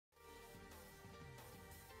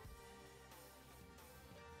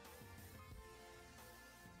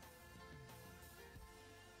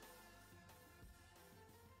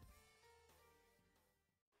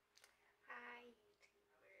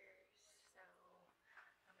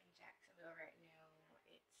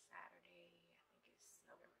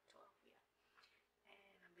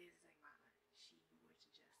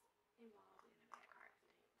involved in a bad car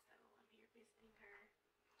accident, so I'm here visiting her,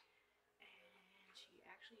 and she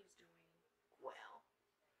actually is doing well,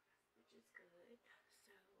 which is good.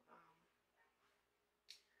 So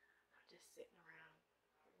I'm just sitting around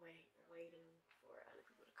waiting for other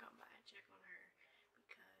people to come by and check on her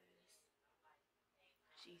because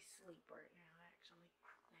she's asleep right now actually,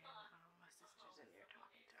 and my sister's in there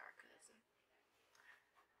talking to our cousin.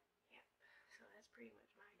 Yep, so that's pretty much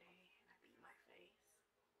my day, and I beat my face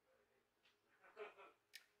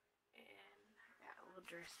and got a little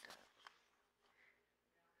dressed up, so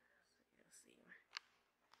you'll see me.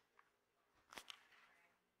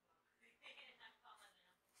 I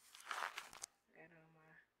got on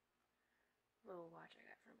my little watch I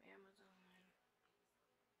got from Amazon.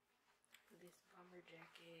 This bomber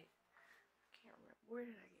jacket. I can't remember. Where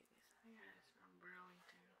did I get this? I think I got this from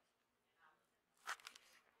Burlington.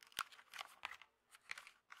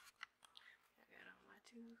 I got on my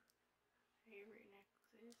two favorite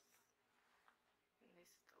necklaces. And this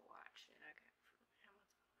is the watch that I got from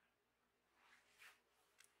Amazon.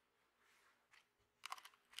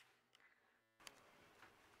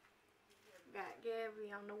 Got Gabby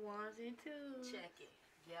on the ones and twos. Check it.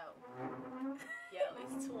 Yo. Yo,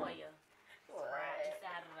 it's Toya. Friday,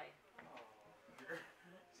 Saturday.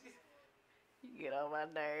 You get on my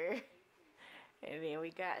nerve. And then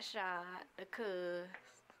we got Shot, the cuz.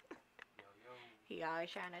 He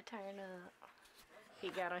always trying to turn up. He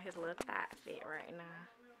got on his little thigh fit right now.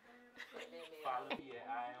 Follow me at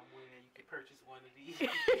I Am Winning. You can purchase one of these.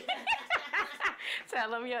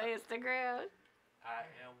 Tell him your Instagram. I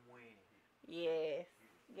Am Winning. Yes.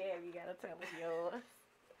 Gab, you gotta tell us yours.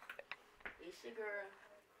 It's your girl.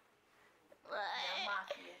 What?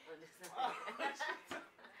 Mafia.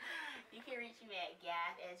 You can reach me at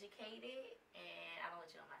Gath Educated, and I don't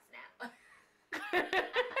want you on my Snap.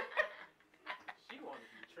 She wanted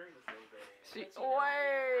to be Trina so bad. She,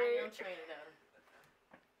 I am Trina though.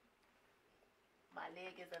 My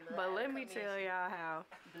leg is a little. But let me tell y'all how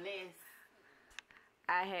Bliss.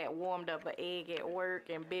 I had warmed up an egg at work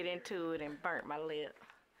and bit into it and burnt my lip.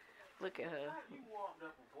 Look at her. You warmed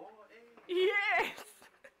up a boiled egg? Yes!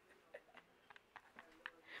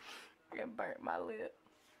 It burnt my lip.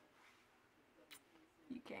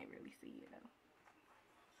 You can't really see it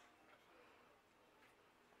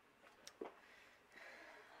though.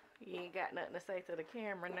 You ain't got nothing to say to the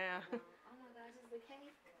camera now. Oh my gosh, is the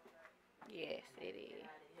cake? Yes, it is.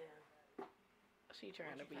 She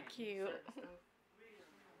trying to be cute.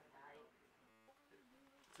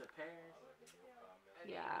 To Paris?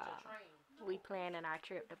 Yeah. We planning our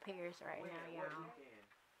trip to Paris right now, y'all.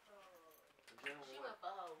 She went for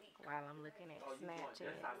a whole week. While I'm looking at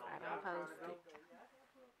Snapchat, I done posted.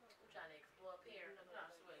 We're trying to explore Paris. I'm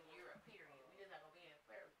not sure in Europe, period. We just not going to be in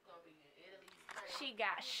Paris. We're going to be in Italy. Spain. She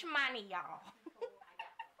got shmoney, y'all. I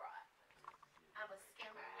got fraud. I'm a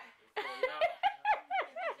scammer.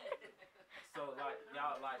 So, like,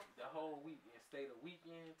 y'all, like, the whole weekend, stay the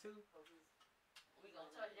weekend, too? We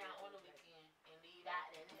gonna touch down on the weekend and leave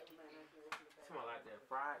out that weekend. Something like that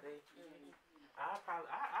Friday.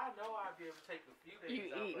 I know I'll be able to take a few days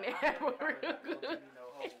You out, eating but that I real ain't good. gonna be no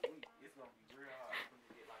whole week. It's gonna be real hard for me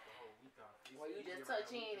to get like a whole week off. Well, you just touch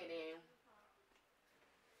in and then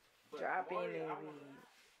Drop in Memorial, and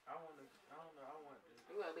I don't know. I want to.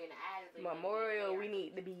 you wanna be in the islands. Memorial, we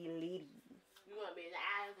need to be litty. You wanna be in the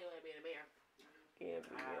islands, you wanna be in the bear. Yeah,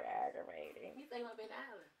 but you're aggravating. You think you wanna be in the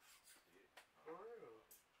island? For real.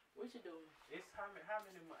 What you doing? It's how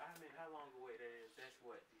long away that is? That's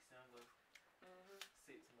what, December?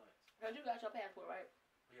 6 months. Cause you got your passport, right?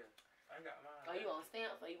 Yeah, I got mine. Oh, you on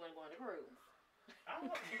stamps, or you wanna go on the cruise? I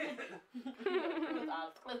want Cruise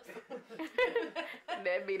all exclusive.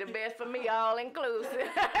 That'd be the best for me, all inclusive.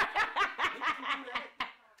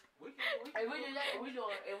 we can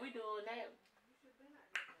If we doing that,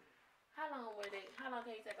 how long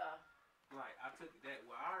can you take off? Like, I took that,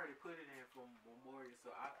 well, I already put it in for Memorial,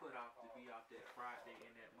 so I put off to be off that Friday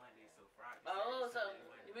and that Monday, so Friday, Oh, Saturday, so Sunday,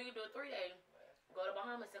 Monday. we can do a 3-day. Go to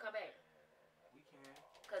Bahamas and come back. We can.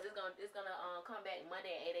 Cause it's gonna come back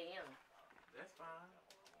Monday at 8 a.m. That's fine.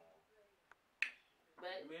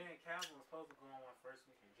 But Me and Calvin was supposed to go on my first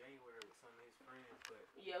week in January with some of his friends, but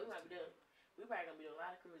yeah, we probably gonna be doing a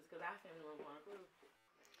lot of cruises because our family wanna go on a cruise.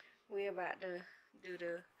 We about to do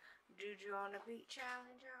the Juju on the Beach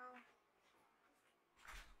challenge, y'all.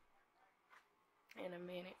 In a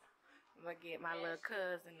minute. I'm gonna get my little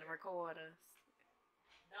cousin to record us.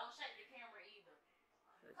 Don't shake the camera either.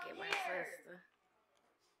 Look at my sister.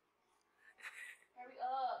 Hurry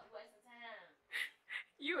up, you wasting time.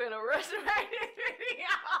 You in a rush to make this video.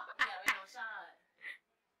 Yeah, we no shot.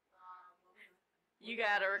 You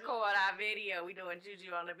gotta record our video. We doing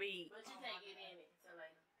Juju on the beat. But you can't get in it until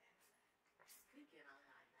later. You get on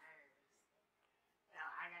my nerves. No,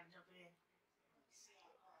 I gotta jump in.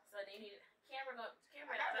 So they need camera.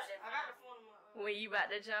 Camera. I got the phone in my. When you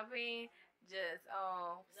about to jump in, just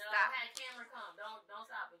No, stop. have camera come. Don't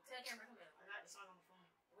stop it. Tell camera to come in. I got the song on the phone.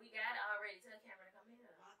 We got it already. Tell camera to come in.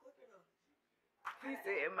 My quicker though. He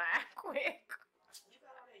said mine quick. You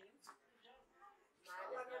got all that YouTube jump.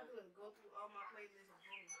 All I gotta do is go through all my playlists and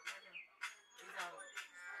boom.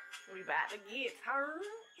 We about to get turned.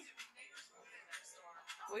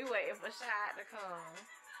 We waiting for Shad to come.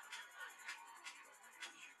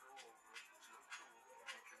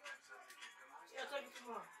 Yeah, take it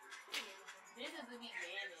tomorrow. This is the beginning.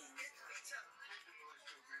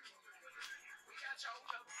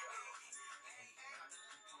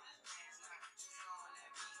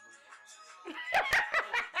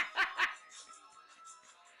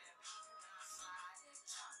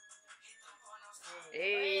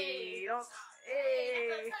 Hey, don't.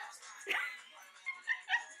 Hey.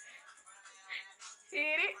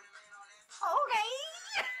 Hit it. Okay.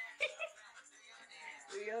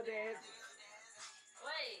 You your dad.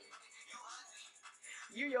 Wait.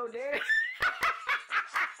 You your dad.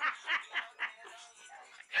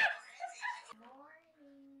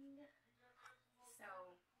 Morning.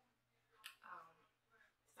 So,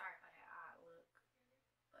 sorry for that odd look,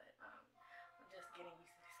 but I'm just getting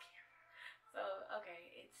used to this camera. So,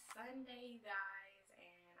 okay, it's Sunday, guys,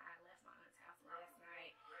 and I left my aunt's house last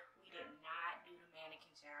night. We did not do the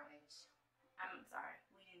mannequin challenge. I'm sorry,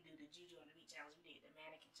 we didn't do the Juju on the Beach challenge. We did the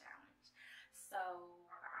mannequin challenge. So,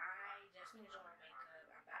 I just finished doing my makeup.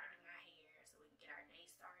 I'm about to do my hair so we can get our day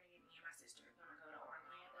started. Me and my sister are going to go to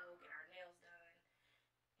Orlando, get our nails done,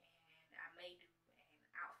 and I may do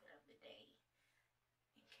an outfit of the day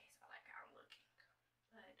in case I like how I'm looking.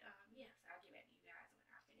 But, yes, I'll get back to you guys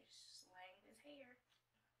when I finish slaying this hair.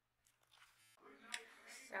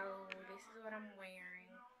 So, this is what I'm wearing.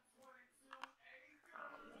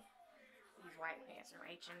 These white pants from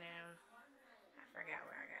H&M. I forgot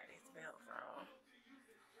where I got this belt from.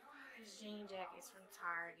 This jean jacket's from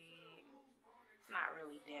Target. It's not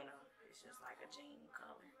really denim. It's just like a jean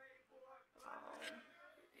color.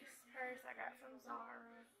 This purse I got from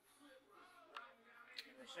Zara.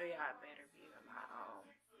 Let me show y'all a better view of my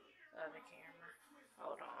other camera.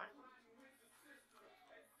 Hold on.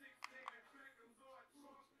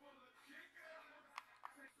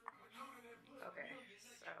 Okay,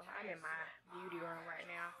 so I'm in my beauty room right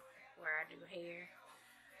now where I do hair.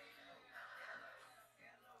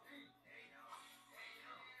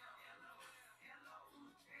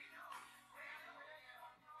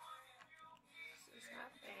 This is my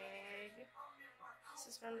bag. This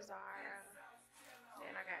is from Zara.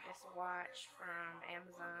 Then I got this watch from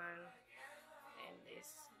Amazon. And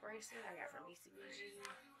this bracelet I got from BCBG.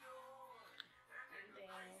 And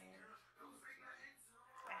then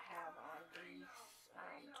I have on these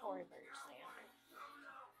Tory Burch sandals.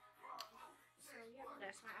 So yeah,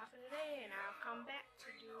 that's my outfit today, and I'll come back to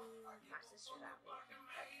do my sister's outfit.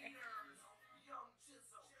 Okay.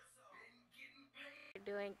 We're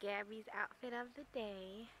doing Gabby's outfit of the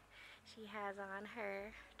day. She has on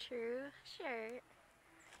her True shirt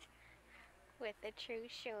with the True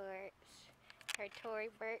shorts, her Tory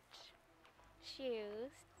Burch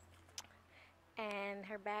shoes, and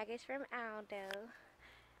her bag is from Aldo.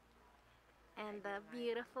 And the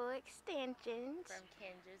beautiful extensions. From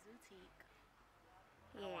Kendra's Boutique.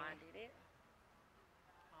 Yeah. I wanted it.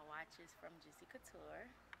 My watch is from Juicy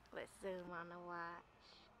Couture. Let's zoom on the watch.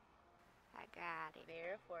 I got it.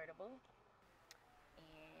 Very affordable.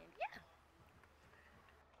 And yeah.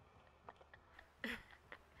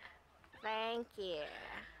 Thank you.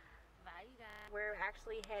 Bye, you guys. We're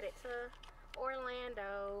actually headed to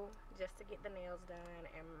Orlando just to get the nails done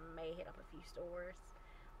and may hit up a few stores.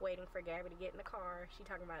 Waiting for Gabby to get in the car. She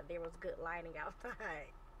talking about there was good lighting outside.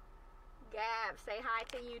 Gab, say hi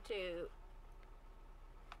to YouTube.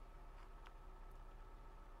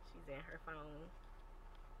 She's in her phone.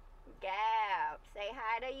 Gab, say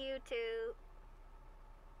hi to YouTube.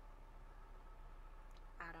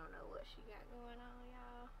 I don't know what she got going on,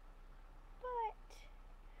 y'all. But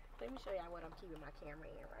let me show y'all what I'm keeping my camera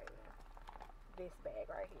in right now. This bag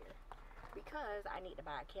right here. Because I need to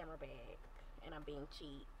buy a camera bag. And I'm being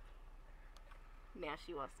cheap. Now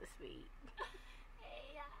she wants to speak.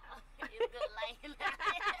 Hey, y'all. It's good lighting.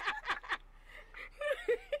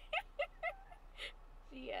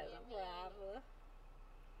 She has a problem.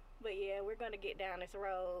 But yeah, we're gonna get down this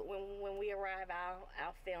road. When we arrive,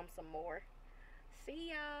 I'll film some more.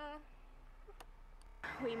 See y'all.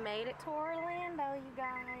 We made it to Orlando, you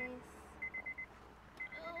guys.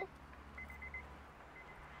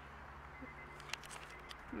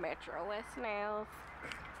 Metro West Nails.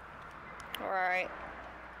 Alright.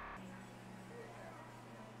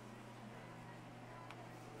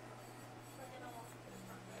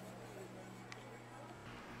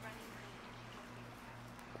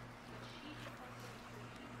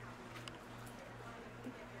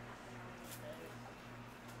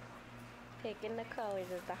 Picking the colors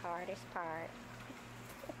is the hardest part.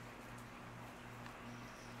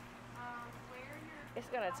 It's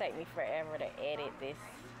gonna take me forever to edit this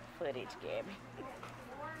footage, Gabby.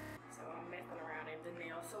 So I'm messing around in the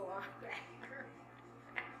nail salon.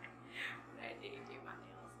 I did get my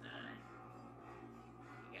nails done.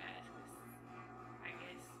 You guys, 'cause I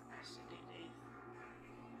guess I should do this.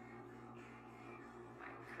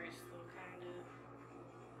 Like crystal kind of.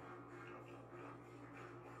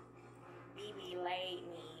 BB laid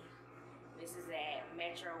me. This is at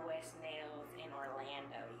Metro West Nails in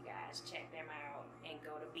Orlando. You guys check them out and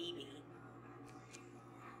go to BB.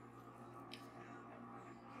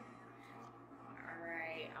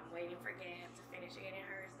 Alright, I'm waiting for Gab to finish getting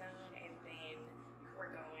hers